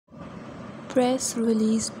Press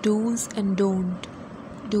release do's and don't.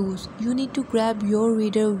 Do's. You need to grab your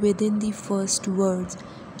reader within the first words.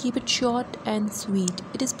 Keep it short and sweet.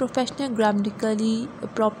 It is professional, grammatically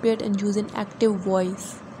appropriate, and use an active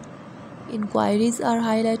voice. Inquiries are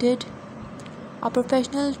highlighted. A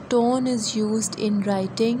professional tone is used in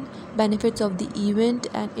writing. Benefits of the event.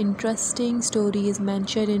 An interesting story is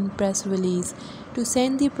mentioned in press release. To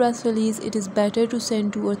send the press release, it is better to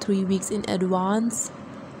send 2 or 3 weeks in advance.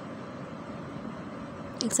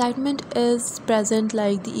 Excitement is present,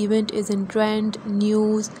 like the event is in trend,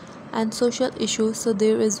 news, and social issues, so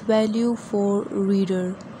there is value for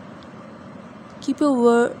reader. Keep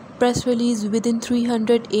your press release within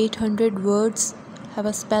 300-800 words. Have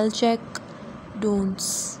a spell check.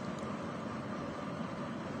 Don'ts.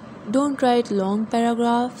 Don't write long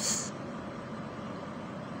paragraphs.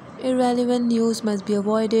 Irrelevant news must be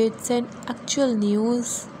avoided. Send actual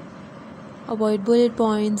news. Avoid bullet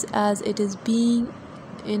points as it is being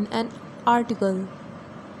in an article.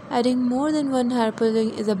 Adding more than one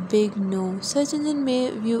hyperlink is a big no. Search engine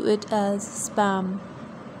may view it as spam.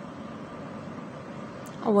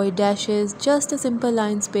 Avoid dashes. Just a simple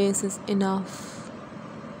line space is enough.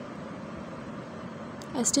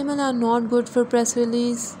 HTML are not good for press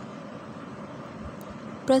release.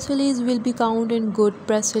 Press release will be counted in good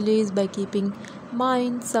press release by keeping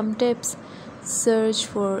mind some tips. Search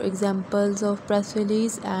for examples of press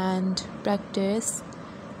release and practice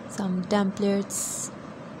some templates.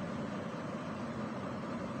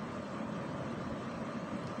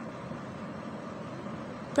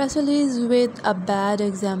 Press release with a bad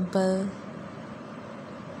example.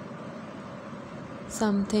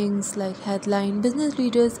 Some things like headline. Business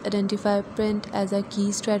leaders identify print as a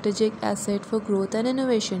key strategic asset for growth and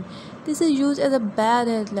innovation. This is used as a bad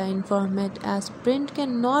headline format as print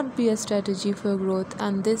cannot be a strategy for growth,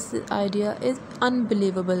 and this idea is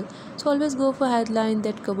unbelievable. So always go for headline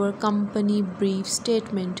that cover company brief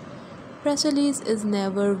statement. Press release is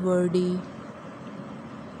never wordy.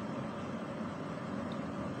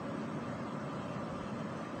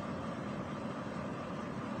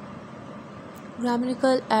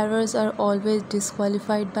 Grammatical errors are always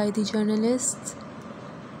disqualified by the journalists.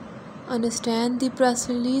 Understand the press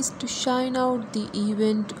release to shine out the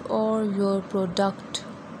event or your product.